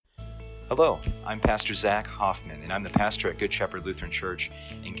Hello, I'm Pastor Zach Hoffman, and I'm the pastor at Good Shepherd Lutheran Church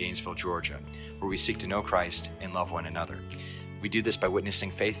in Gainesville, Georgia, where we seek to know Christ and love one another. We do this by witnessing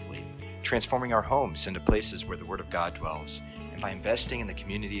faithfully, transforming our homes into places where the Word of God dwells, and by investing in the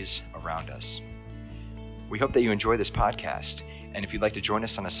communities around us. We hope that you enjoy this podcast, and if you'd like to join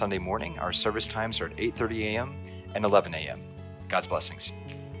us on a Sunday morning, our service times are at 8:30 a.m. and 11 a.m. God's blessings.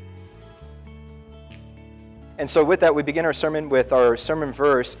 And so with that, we begin our sermon with our sermon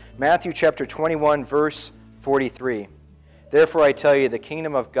verse, Matthew chapter 21, verse 43. Therefore I tell you, the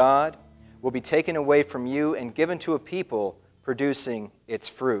kingdom of God will be taken away from you and given to a people producing its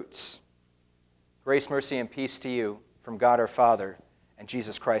fruits. Grace, mercy, and peace to you from God our Father and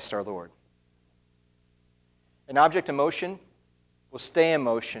Jesus Christ our Lord. An object in motion will stay in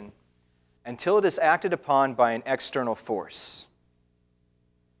motion until it is acted upon by an external force.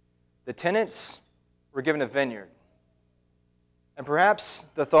 The tenants were given a vineyard. And perhaps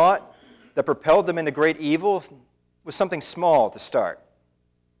the thought that propelled them into great evil was something small to start.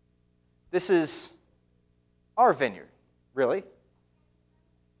 This is our vineyard, really.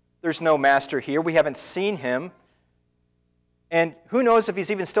 There's no master here. We haven't seen him. And who knows if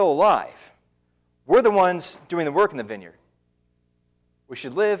he's even still alive? We're the ones doing the work in the vineyard. We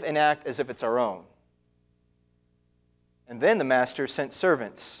should live and act as if it's our own. And then the master sent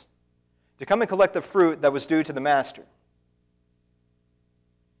servants to come and collect the fruit that was due to the master.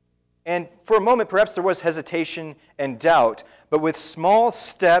 And for a moment, perhaps there was hesitation and doubt, but with small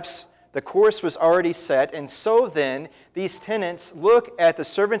steps, the course was already set. And so then, these tenants look at the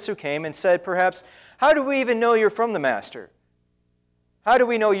servants who came and said, perhaps, how do we even know you're from the master? How do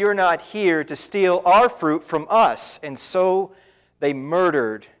we know you're not here to steal our fruit from us? And so they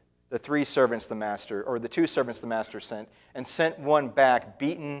murdered the two servants the master sent, and sent one back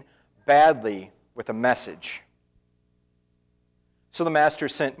beaten badly with a message. So the master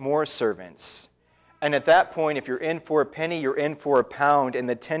sent more servants. And at that point, if you're in for a penny, you're in for a pound. And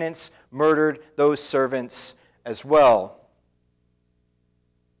the tenants murdered those servants as well.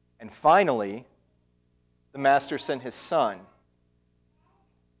 And finally, the master sent his son.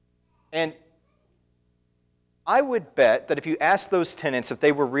 And I would bet that if you asked those tenants if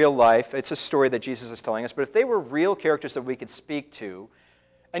they were real life, it's a story that Jesus is telling us, but if they were real characters that we could speak to,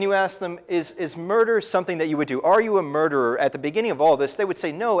 and you ask them, is murder something that you would do? Are you a murderer? At the beginning of all this, they would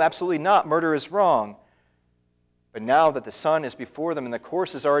say, no, absolutely not. Murder is wrong. But now that the son is before them and the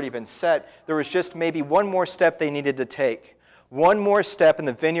course has already been set, there was just maybe one more step they needed to take. One more step and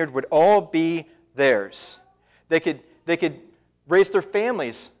the vineyard would all be theirs. They could raise their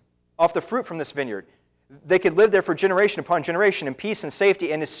families off the fruit from this vineyard. They could live there for generation upon generation in peace and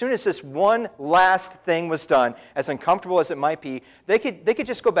safety. And as soon as this one last thing was done, as uncomfortable as it might be, they could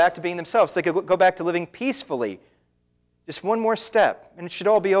just go back to being themselves. They could go back to living peacefully. Just one more step, and it should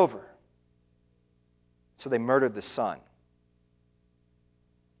all be over. So they murdered the son.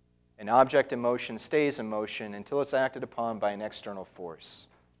 An object in motion stays in motion until it's acted upon by an external force.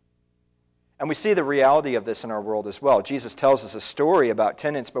 And we see the reality of this in our world as well. Jesus tells us a story about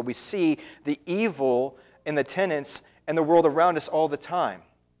tenants, but we see the evil in the tenants and the world around us all the time.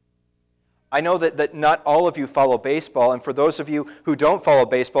 I know that not all of you follow baseball, and for those of you who don't follow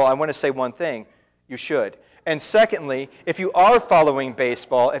baseball, I want to say one thing. You should. And secondly, if you are following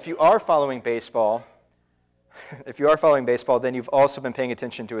baseball, then you've also been paying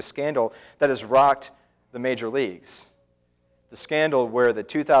attention to a scandal that has rocked the major leagues. The scandal where the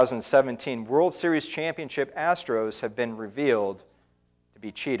 2017 World Series championship Astros have been revealed to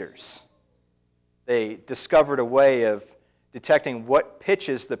be cheaters. They discovered a way of detecting what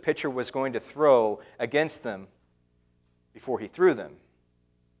pitches the pitcher was going to throw against them before he threw them.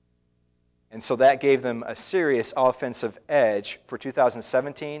 And so that gave them a serious offensive edge for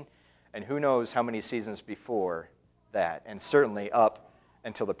 2017, and who knows how many seasons before that, and certainly up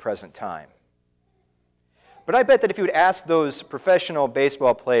until the present time. But I bet that if you would ask those professional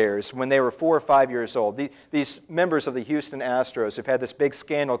baseball players when they were 4 or 5 years old, these members of the Houston Astros who've had this big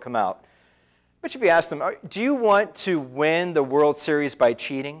scandal come out, but if you ask them, do you want to win the World Series by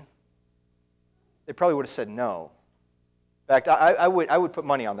cheating? They probably would have said no. In fact, I would put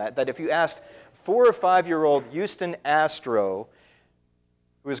money on that if you asked 4 or 5-year-old Houston Astro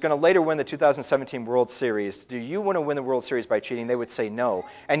who was going to later win the 2017 World Series, do you want to win the World Series by cheating? They would say no.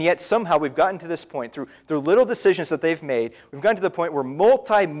 And yet somehow we've gotten to this point, through little decisions that they've made, we've gotten to the point where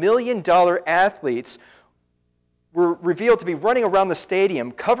multi-million-dollar athletes were revealed to be running around the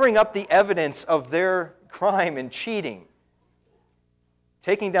stadium, covering up the evidence of their crime and cheating,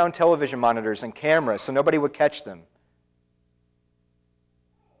 taking down television monitors and cameras so nobody would catch them.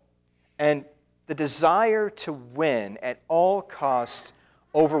 And the desire to win at all costs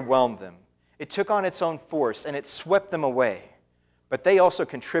overwhelmed them. It took on its own force, and it swept them away. But they also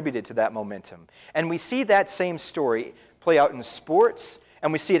contributed to that momentum. And we see that same story play out in sports,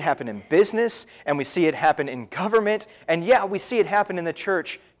 and we see it happen in business, and we see it happen in government, and we see it happen in the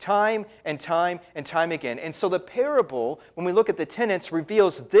church time and time and time again. And so the parable, when we look at the tenants,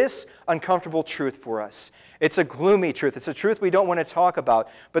 reveals this uncomfortable truth for us. It's a gloomy truth. It's a truth we don't want to talk about.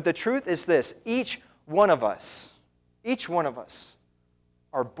 But the truth is this: each one of us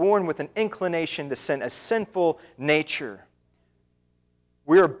are born with an inclination to sin, a sinful nature.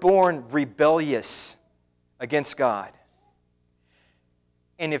 We are born rebellious against God.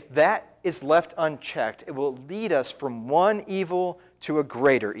 And if that is left unchecked, it will lead us from one evil to a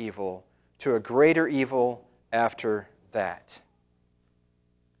greater evil after that.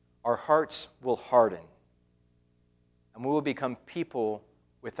 Our hearts will harden, and we will become people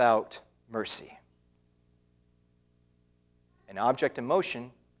without mercy. An object in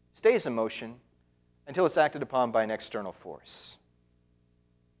motion stays in motion until it's acted upon by an external force.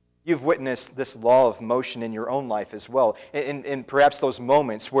 You've witnessed this law of motion in your own life as well. In perhaps those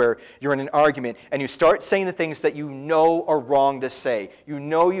moments where you're in an argument and you start saying the things that you know are wrong to say. You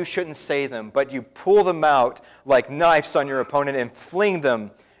know you shouldn't say them, but you pull them out like knives on your opponent and fling them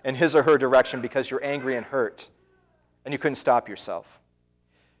in his or her direction because you're angry and hurt, and you couldn't stop yourself.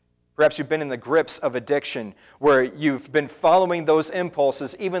 Perhaps you've been in the grips of addiction where you've been following those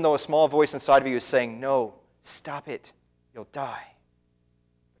impulses even though a small voice inside of you is saying, "No, stop it, you'll die."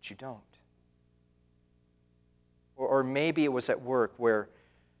 But you don't. Or maybe it was at work where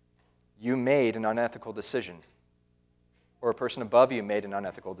you made an unethical decision, or a person above you made an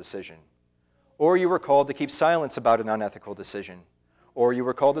unethical decision, or you were called to keep silence about an unethical decision, or you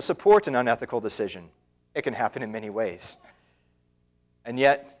were called to support an unethical decision. It can happen in many ways. And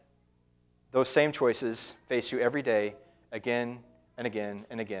yet, those same choices face you every day, again and again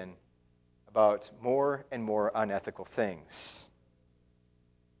and again, about more and more unethical things.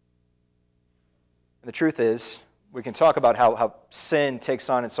 And the truth is, we can talk about how sin takes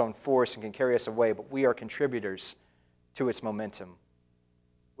on its own force and can carry us away, but we are contributors to its momentum,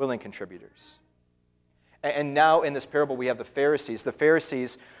 willing contributors. And now in this parable we have the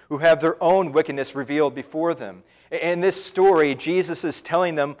Pharisees who have their own wickedness revealed before them. In this story, Jesus is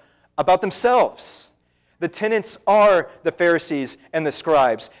telling them about themselves. The tenants are the Pharisees and the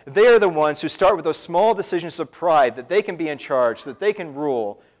scribes. They are the ones who start with those small decisions of pride that they can be in charge, that they can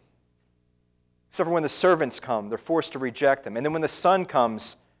rule. Except for when the servants come, they're forced to reject them. And then when the Son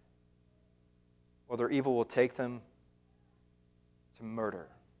comes, well, their evil will take them to murder.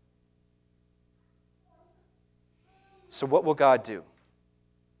 So what will God do?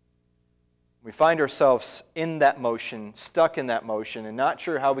 We find ourselves in that motion, stuck in that motion, and not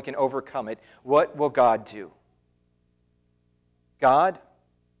sure how we can overcome it. What will God do? God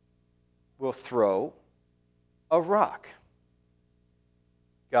will throw a rock.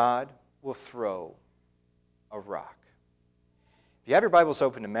 God will throw a rock. If you have your Bibles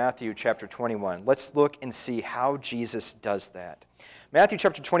open to Matthew chapter 21, let's look and see how Jesus does that. Matthew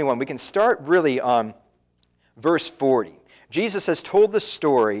chapter 21, we can start really on verse 40. Jesus has told the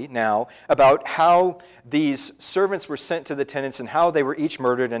story now about how these servants were sent to the tenants and how they were each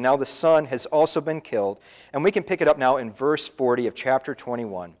murdered, and now the son has also been killed. And we can pick it up now in verse 40 of chapter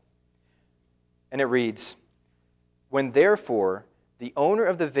 21. And it reads, "When therefore the owner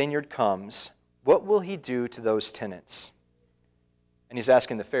of the vineyard comes, what will he do to those tenants?" And he's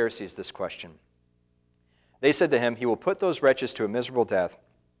asking the Pharisees this question. They said to him, "He will put those wretches to a miserable death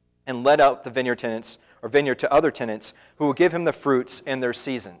and let out the vineyard to other tenants who will give him the fruits in their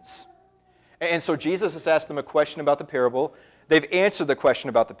seasons." And so Jesus has asked them a question about the parable. They've answered the question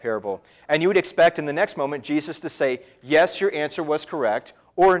about the parable. And you would expect in the next moment Jesus to say, "Yes, your answer was correct,"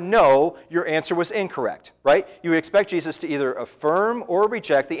 or "No, your answer was incorrect," right? You would expect Jesus to either affirm or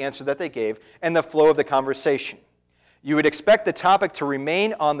reject the answer that they gave and the flow of the conversation. You would expect the topic to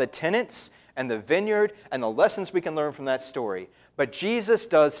remain on the tenants and the vineyard and the lessons we can learn from that story. But Jesus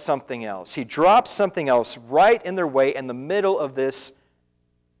does something else. He drops something else right in their way in the middle of this,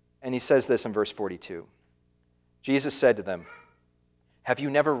 and he says this in verse 42. Jesus said to them, "Have you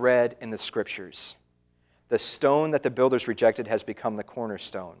never read in the Scriptures, 'The stone that the builders rejected has become the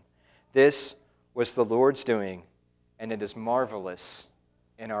cornerstone. This was the Lord's doing, and it is marvelous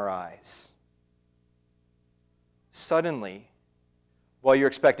in our eyes.'" Suddenly, while you're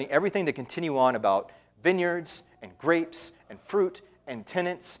expecting everything to continue on about vineyards and grapes and fruit and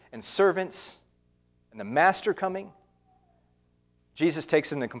tenants and servants and the master coming, Jesus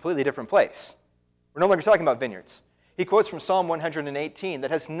takes it in a completely different place. We're no longer talking about vineyards. He quotes from Psalm 118 that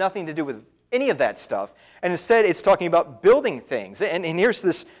has nothing to do with any of that stuff. And instead, it's talking about building things. And here's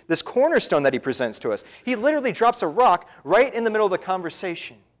this cornerstone that he presents to us. He literally drops a rock right in the middle of the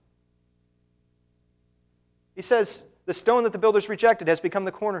conversation. He says, the stone that the builders rejected has become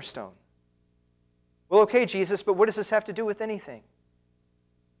the cornerstone. Well, okay, Jesus, but what does this have to do with anything?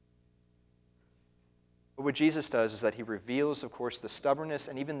 But what Jesus does is that he reveals, of course, the stubbornness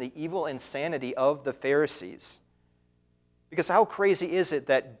and even the evil insanity of the Pharisees. Because how crazy is it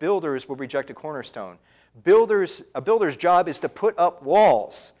that builders will reject a cornerstone? A builder's job is to put up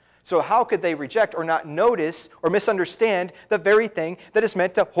walls. So how could they reject or not notice or misunderstand the very thing that is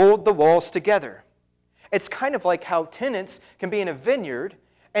meant to hold the walls together? It's kind of like how tenants can be in a vineyard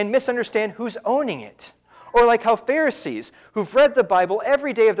and misunderstand who's owning it. Or like how Pharisees, who've read the Bible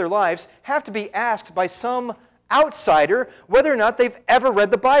every day of their lives, have to be asked by some outsider whether or not they've ever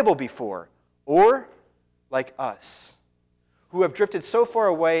read the Bible before. Or like us, who have drifted so far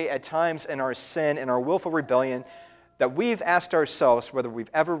away at times in our sin and our willful rebellion that we've asked ourselves whether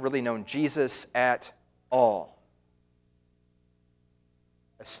we've ever really known Jesus at all.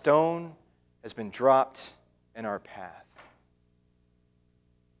 A stone has been dropped in our path.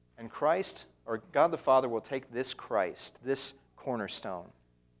 And Christ, or God the Father, will take this Christ, this cornerstone,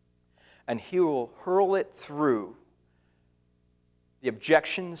 and he will hurl it through the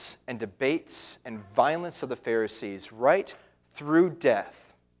objections and debates and violence of the Pharisees right through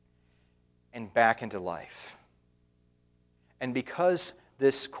death and back into life. And because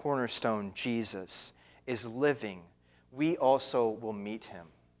this cornerstone, Jesus, is living, we also will meet him.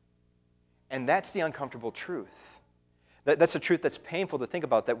 And that's the uncomfortable truth. That's a truth that's painful to think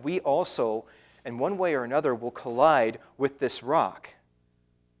about, that we also, in one way or another, will collide with this rock.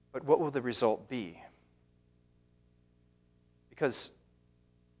 But what will the result be? Because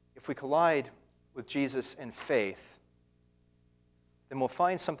if we collide with Jesus in faith, then we'll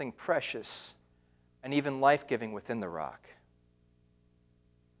find something precious and even life-giving within the rock.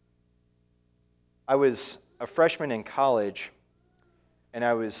 I was a freshman in college, and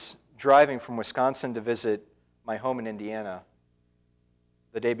I was driving from Wisconsin to visit my home in Indiana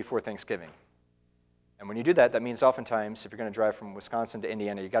the day before Thanksgiving. And when you do that, that means oftentimes, if you're going to drive from Wisconsin to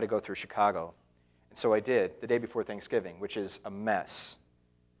Indiana, you've got to go through Chicago. And so I did, the day before Thanksgiving, which is a mess.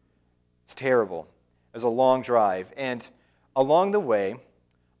 It's terrible. It was a long drive. And along the way,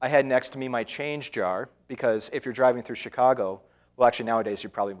 I had next to me my change jar, because if you're driving through Chicago, well, actually nowadays you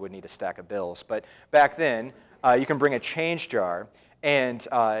probably would need a stack of bills, but back then you can bring a change jar, and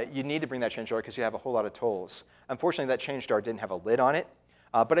you need to bring that change jar because you have a whole lot of tolls. Unfortunately, that change jar didn't have a lid on it,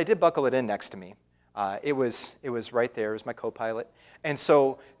 but I did buckle it in next to me. It was right there. It was my co-pilot. And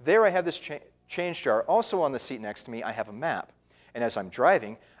so there I have this change jar. Also on the seat next to me, I have a map. And as I'm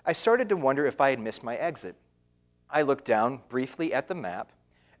driving, I started to wonder if I had missed my exit. I looked down briefly at the map,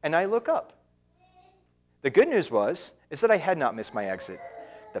 and I look up. The good news is that I had not missed my exit.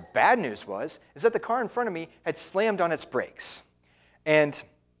 The bad news is that the car in front of me had slammed on its brakes, and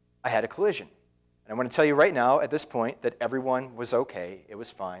I had a collision. And I want to tell you right now, at this point, that everyone was okay. It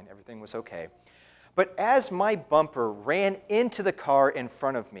was fine. Everything was okay. But as my bumper ran into the car in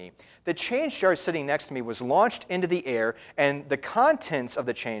front of me, the change jar sitting next to me was launched into the air, and the contents of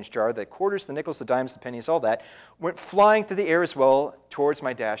the change jar, the quarters, the nickels, the dimes, the pennies, all that, went flying through the air as well towards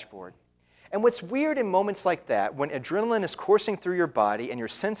my dashboard. And what's weird in moments like that, when adrenaline is coursing through your body and your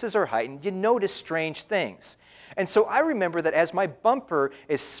senses are heightened, you notice strange things. And so I remember that as my bumper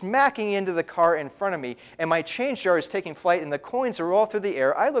is smacking into the car in front of me and my change jar is taking flight and the coins are all through the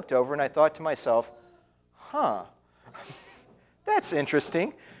air, I looked over and I thought to myself, that's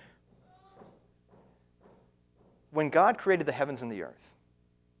interesting. When God created the heavens and the earth,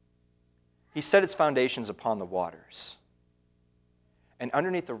 he set its foundations upon the waters. And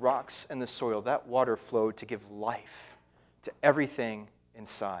underneath the rocks and the soil, that water flowed to give life to everything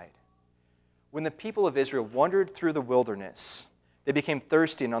inside. When the people of Israel wandered through the wilderness, they became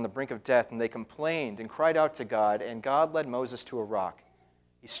thirsty and on the brink of death, and they complained and cried out to God, and God led Moses to a rock.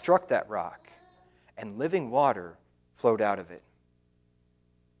 He struck that rock, and living water flowed out of it.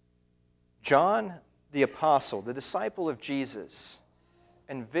 John the apostle, the disciple of Jesus,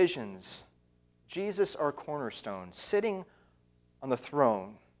 envisions Jesus, our cornerstone, sitting on the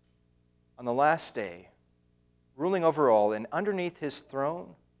throne on the last day, ruling over all, and underneath his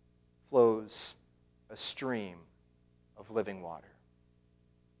throne flows a stream of living water.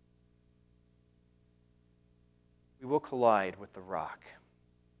 We will collide with the rock.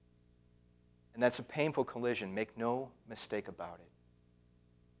 And that's a painful collision, make no mistake about it.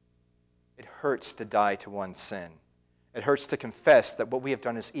 It hurts to die to one's sin. It hurts to confess that what we have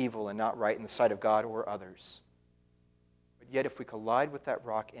done is evil and not right in the sight of God or others. But yet if we collide with that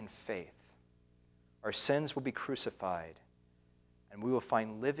rock in faith, our sins will be crucified, and we will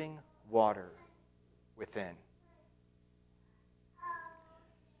find living water within.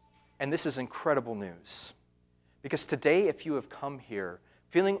 And this is incredible news, because today, if you have come here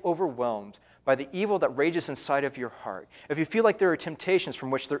feeling overwhelmed by the evil that rages inside of your heart, if you feel like there are temptations from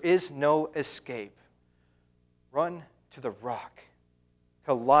which there is no escape, run to the rock,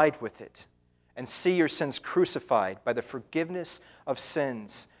 collide with it, and see your sins crucified by the forgiveness of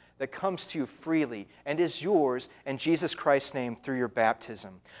sins that comes to you freely and is yours in Jesus Christ's name through your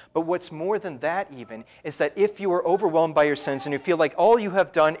baptism. But what's more than that even is that if you are overwhelmed by your sins and you feel like all you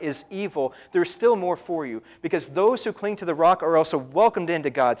have done is evil, there's still more for you, because those who cling to the rock are also welcomed into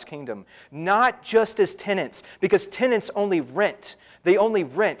God's kingdom, not just as tenants, because tenants only rent. They only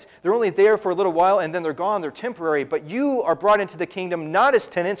rent. They're only there for a little while and then they're gone. They're temporary. But you are brought into the kingdom not as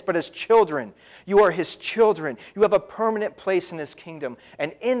tenants, but as children. You are His children. You have a permanent place in His kingdom.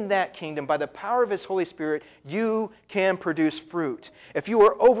 And in that kingdom, by the power of His Holy Spirit, you can produce fruit. If you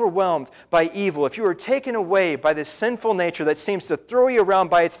are overwhelmed by evil, if you are taken away by this sinful nature that seems to throw you around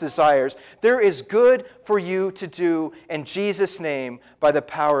by its desires, there is good for you to do in Jesus' name by the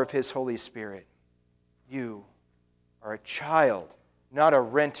power of His Holy Spirit. You are a child, not a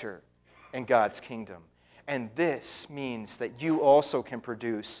renter in God's kingdom. And this means that you also can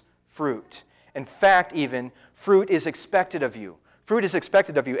produce fruit. In fact, even, fruit is expected of you. Fruit is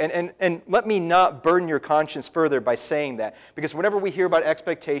expected of you. And let me not burden your conscience further by saying that, because whenever we hear about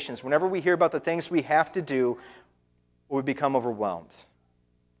expectations, whenever we hear about the things we have to do, we become overwhelmed.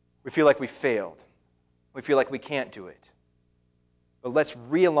 We feel like we failed. We feel like we can't do it. But let's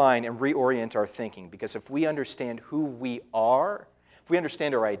realign and reorient our thinking, because if we understand who we are, if we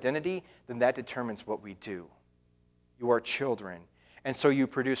understand our identity, then that determines what we do. You are children, and so you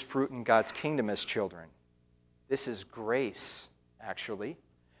produce fruit in God's kingdom as children. This is grace, actually.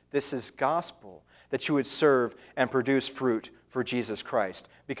 This is gospel, that you would serve and produce fruit for Jesus Christ,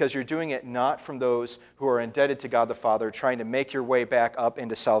 because you're doing it not from those who are indebted to God the Father, trying to make your way back up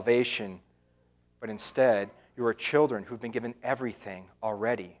into salvation, but instead, you are children who've been given everything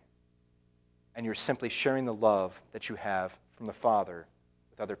already, and you're simply sharing the love that you have from the Father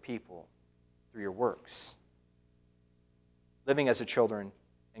with other people through your works. Living as a children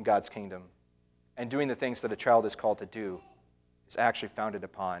in God's kingdom and doing the things that a child is called to do is actually founded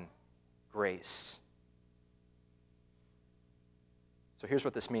upon grace. So here's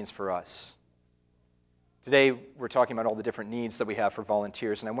what this means for us. Today, we're talking about all the different needs that we have for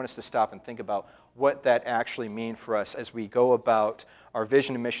volunteers, and I want us to stop and think about what that actually means for us as we go about our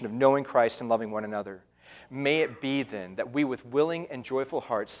vision and mission of knowing Christ and loving one another. May it be then that we with willing and joyful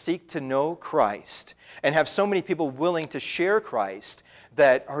hearts seek to know Christ and have so many people willing to share Christ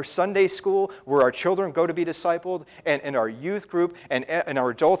that our Sunday school, where our children go to be discipled, and our youth group, and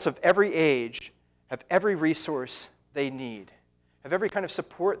our adults of every age have every resource they need, have every kind of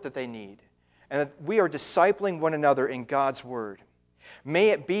support that they need, and that we are discipling one another in God's Word. May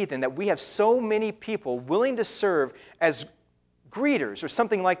it be then that we have so many people willing to serve as greeters or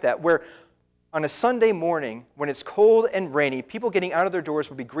something like that, where on a Sunday morning, when it's cold and rainy, people getting out of their doors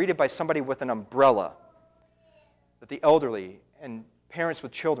will be greeted by somebody with an umbrella, that the elderly and parents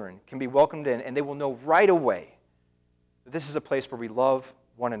with children can be welcomed in, and they will know right away that this is a place where we love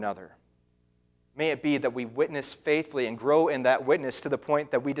one another. May it be that we witness faithfully and grow in that witness to the point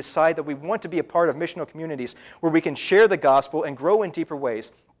that we decide that we want to be a part of missional communities where we can share the gospel and grow in deeper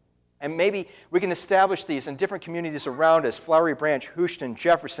ways. And maybe we can establish these in different communities around us, Flowery Branch, Houston,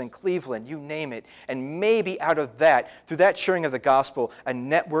 Jefferson, Cleveland, you name it. And maybe out of that, through that sharing of the gospel, a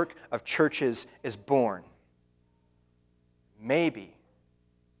network of churches is born. Maybe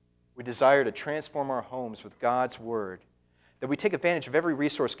we desire to transform our homes with God's Word, that we take advantage of every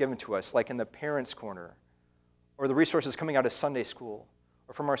resource given to us, like in the Parents' Corner, or the resources coming out of Sunday school,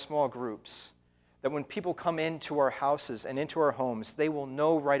 or from our small groups, that when people come into our houses and into our homes, they will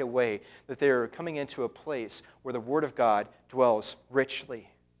know right away that they are coming into a place where the Word of God dwells richly.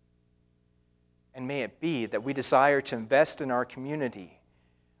 And may it be that we desire to invest in our community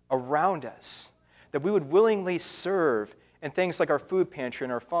around us, that we would willingly serve in things like our food pantry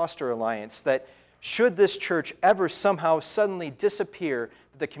and our foster alliance, that should this church ever somehow suddenly disappear,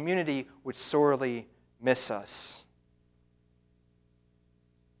 the community would sorely miss us.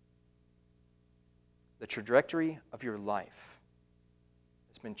 The trajectory of your life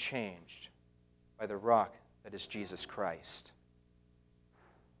has been changed by the rock that is Jesus Christ.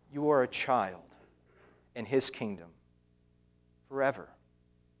 You are a child in His kingdom forever.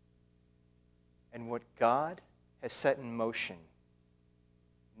 And what God has set in motion,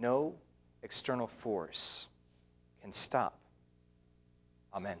 no external force can stop.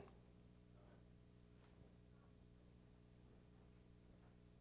 Amen.